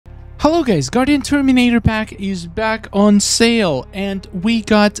Hello guys, Guardian Terminator pack is back on sale and we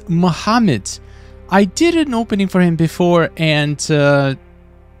got Mohammed. I did an opening for him before and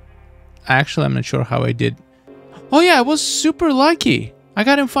actually I'm not sure how I did. Oh yeah, I was super lucky. I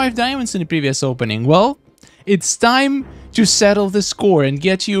got him 5 diamonds in the previous opening. Well, it's time to settle the score and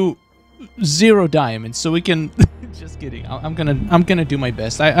get you 0 diamonds so we can just kidding. I'm gonna do my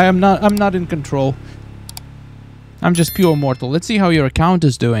best. I'm not in control. I'm just pure mortal. Let's see how your account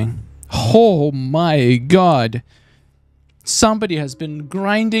is doing. Oh my god. Somebody has been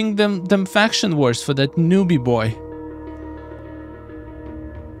grinding them faction wars for that newbie boy.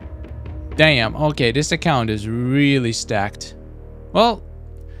 Damn, okay, this account is really stacked. Well,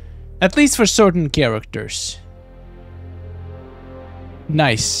 at least for certain characters.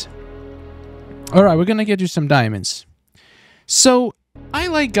 Nice. Alright, we're gonna get you some diamonds. So, I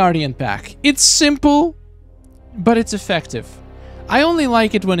like Guardian pack. It's simple, but it's effective. I only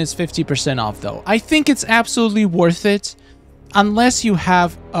like it when it's 50% off though. I think it's absolutely worth it unless you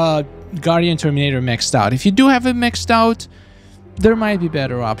have a Guardian Terminator maxed out. If you do have it maxed out, there might be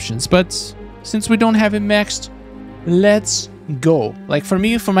better options. But since we don't have it maxed, let's go. Like for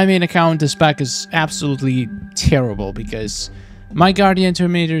me, for my main account, this pack is absolutely terrible because my Guardian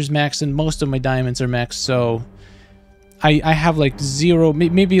Terminator is maxed and most of my diamonds are maxed, so I have like 0,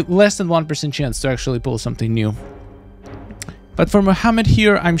 maybe less than 1% chance to actually pull something new. But for Mohammed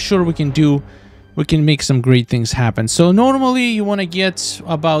here, I'm sure we can make some great things happen. So normally you want to get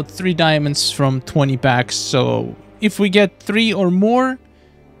about 3 diamonds from 20 packs. So if we get 3 or more,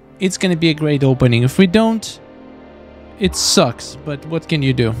 it's going to be a great opening. If we don't, it sucks. But what can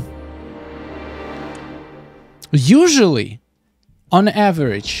you do? Usually, on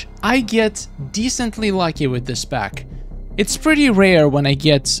average, I get decently lucky with this pack. It's pretty rare when I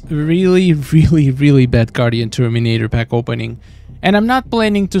get really bad Guardian Terminator pack opening. And I'm not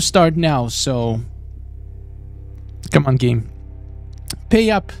planning to start now, so... Come on, game. Pay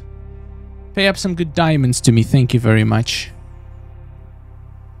up. Pay up some good diamonds to me, thank you very much.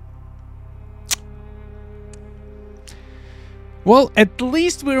 Well, at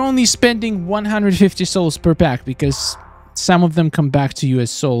least we're only spending 150 souls per pack, because some of them come back to you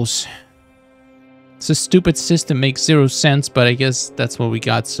as souls. It's a stupid system, makes 0 sense, but I guess that's what we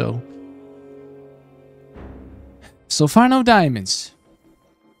got, so... So far, no diamonds.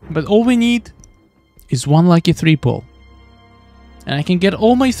 But all we need is 1 lucky 3 pull. And I can get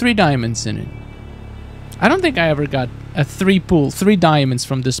all my 3 diamonds in it. I don't think I ever got a 3 diamonds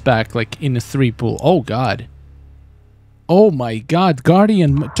from this pack, like in a 3 pull. Oh god. Oh my god,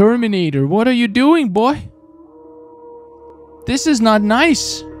 Guardian Terminator, what are you doing, boy? This is not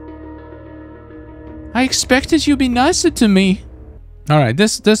nice. I expected you to be nicer to me. All right,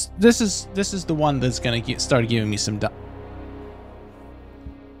 this is the one that's gonna start giving me some.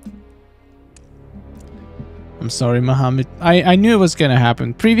 I'm sorry, Mohammed. I knew it was gonna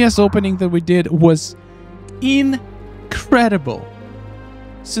happen. Previous opening that we did was incredible.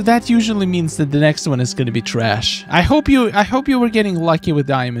 So that usually means that the next one is gonna be trash. I hope you were getting lucky with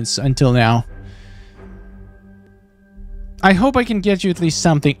diamonds until now. I hope I can get you at least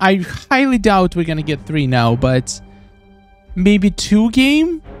something. I highly doubt we're gonna get 3 now, but maybe 2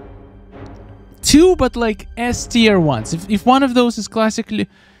 game? 2, but like S tier ones. If one of those is classically...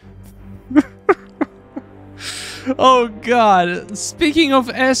 Oh god, speaking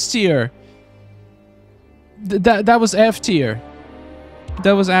of S tier, that was F tier.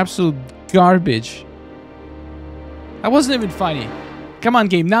 That was absolute garbage. That wasn't even funny. Come on,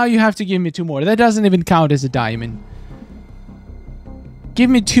 game, now you have to give me 2 more. That doesn't even count as a diamond. Give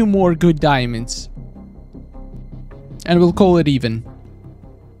me 2 more good diamonds. And we'll call it even.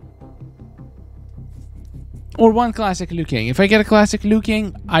 Or 1 classic Liu Kang. If I get a classic Liu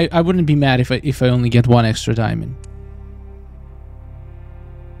Kang, I wouldn't be mad if I only get 1 extra diamond.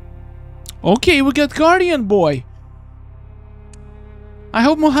 Okay, we got Guardian Boy. I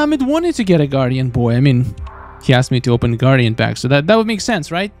hope Mohammed wanted to get a Guardian Boy. I mean, he asked me to open the Guardian pack, so that would make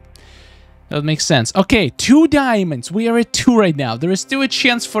sense, right? That would make sense. Okay, 2 diamonds. We are at 2 right now. There is still a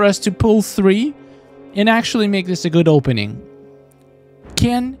chance for us to pull 3 and actually make this a good opening.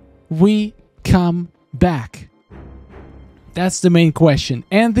 Can we come back? That's the main question.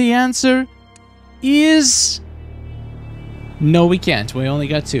 And the answer is... No, we can't. We only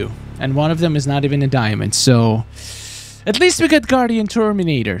got 2. And one of them is not even a diamond. So, at least we got Guardian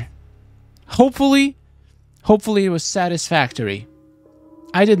Terminator. Hopefully it was satisfactory.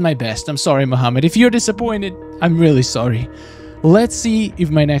 I did my best. I'm sorry, Mohammed. If you're disappointed, I'm really sorry. Let's see if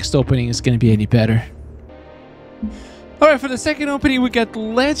my next opening is going to be any better. Alright, for the second opening, we got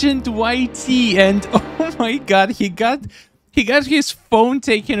Legend YT. And oh my god, he got He got his phone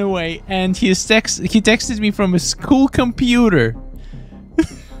taken away, and he texted me from a school computer.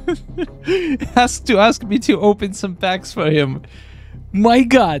 Has to ask me to open some packs for him. My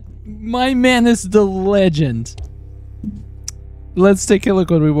god, my man is the legend. Let's take a look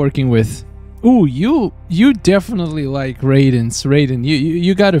what we're working with. Ooh, you definitely like Raidens. Raiden,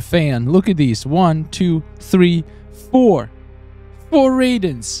 you got a fan. Look at these. 1, 2, 3, 4. 4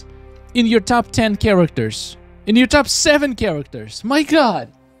 Raidens in your top 10 characters. In your top 7 characters. My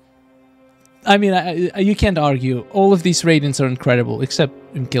god. I mean, you can't argue. All of these Raidens are incredible, except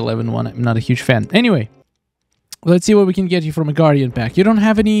MK11 one. I'm not a huge fan. Anyway, let's see what we can get you from a Guardian pack. You don't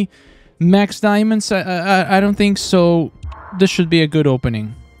have any max diamonds? I don't think so. This should be a good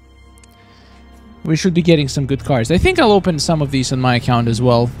opening. We should be getting some good cards. I think I'll open some of these on my account as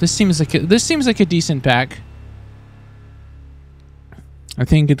well. This seems like a decent pack. I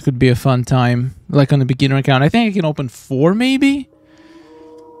think it could be a fun time, like on the beginner account. I think I can open 4 maybe.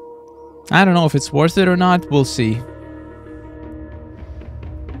 I don't know if it's worth it or not. We'll see.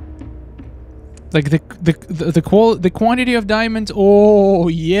 Like the quantity of diamonds. Oh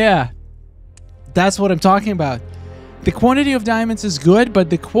yeah, that's what I'm talking about. The quantity of diamonds is good, but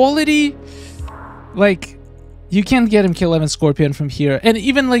the quality, like, you can't get MK11 Scorpion from here. And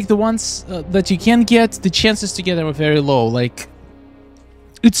even like the ones that you can get, the chances to get them are very low. Like,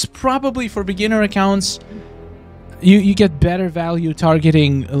 it's probably for beginner accounts, you get better value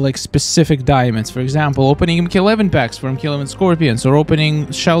targeting like specific diamonds. For example, opening MK11 packs for MK11 Scorpions, or opening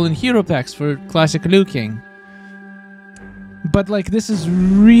Shaolin Hero packs for classic Liu Kang. But like, this is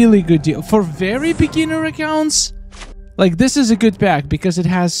really good deal for very beginner accounts. Like, this is a good pack because it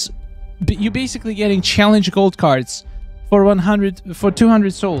has, you're basically getting challenge gold cards for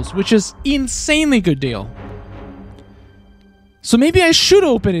 200 souls, which is insanely good deal. So maybe I should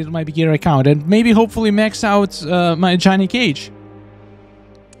open it in my beginner account and maybe hopefully max out my Johnny Cage.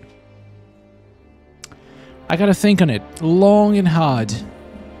 I gotta think on it long and hard.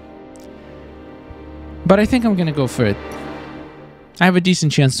 But I think I'm gonna go for it. I have a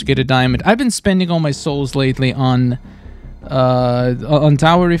decent chance to get a diamond. I've been spending all my souls lately on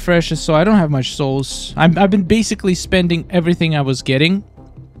tower refreshes, so I don't have much souls. I've been basically spending everything I was getting.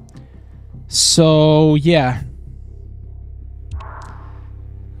 So yeah.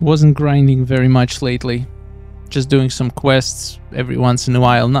 Wasn't grinding very much lately. Just doing some quests every once in a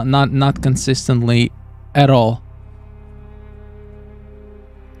while, not consistently at all.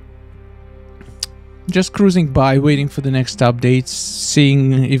 Just cruising by, waiting for the next updates,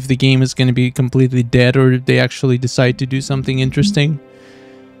 seeing if the game is going to be completely dead or if they actually decide to do something interesting.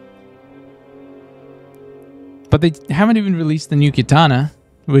 But they haven't even released the new Kitana,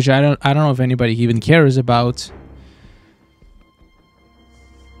 which I don't know if anybody even cares about.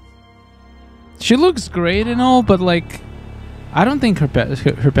 She looks great and all, but like, I don't think her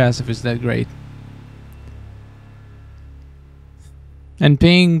passive is that great. And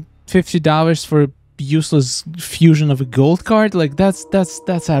paying $50 for a useless fusion of a gold card, like that's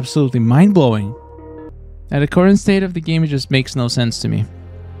absolutely mind-blowing. At the current state of the game, it just makes no sense to me.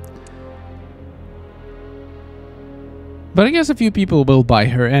 But I guess a few people will buy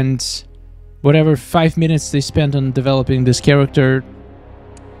her, and whatever 5 minutes they spent on developing this character.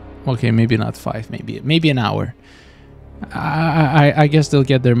 Okay, maybe not 5, maybe an hour. I guess they'll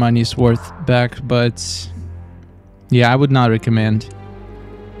get their money's worth back, but yeah, I would not recommend.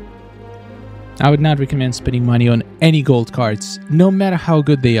 I would not recommend spending money on any gold cards, no matter how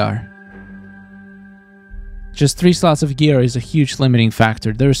good they are. Just 3 slots of gear is a huge limiting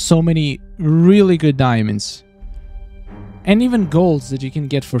factor. There are so many really good diamonds. And even golds that you can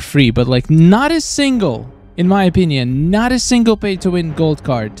get for free, but like not a single, in my opinion, not a single pay-to-win gold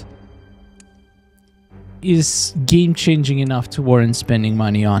card is game-changing enough to warrant spending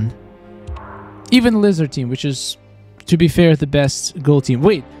money on. Even Lizard Team, which is, to be fair, the best gold team.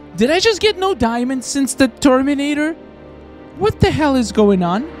 Wait, did I just get no diamonds since the Terminator? What the hell is going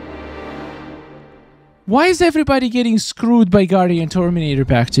on? Why is everybody getting screwed by Guardian Terminator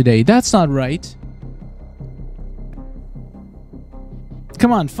pack today? That's not right.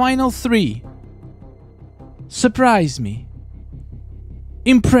 Come on, final 3. Surprise me.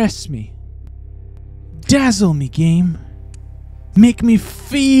 Impress me. Dazzle me, game. Make me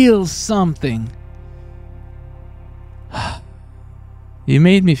feel something. You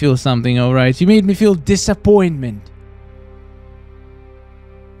made me feel something, alright. You made me feel disappointment.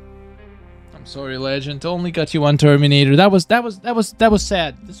 I'm sorry, Legend. Only got you one Terminator. That was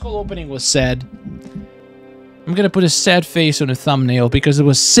sad. This whole opening was sad. I'm gonna put a sad face on a thumbnail because it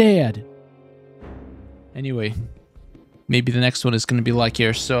was sad. Anyway, maybe the next one is gonna be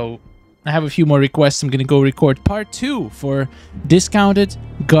luckier, so I have a few more requests. I'm going to go record part 2 for discounted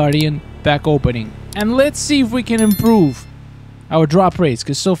Guardian pack opening. And let's see if we can improve our drop rates,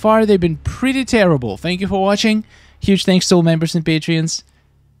 because so far they've been pretty terrible. Thank you for watching. Huge thanks to all members and Patreons.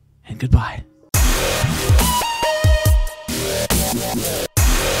 And goodbye.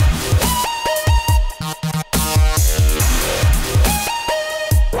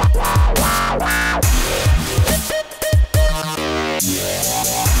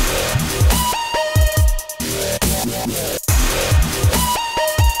 Yeah.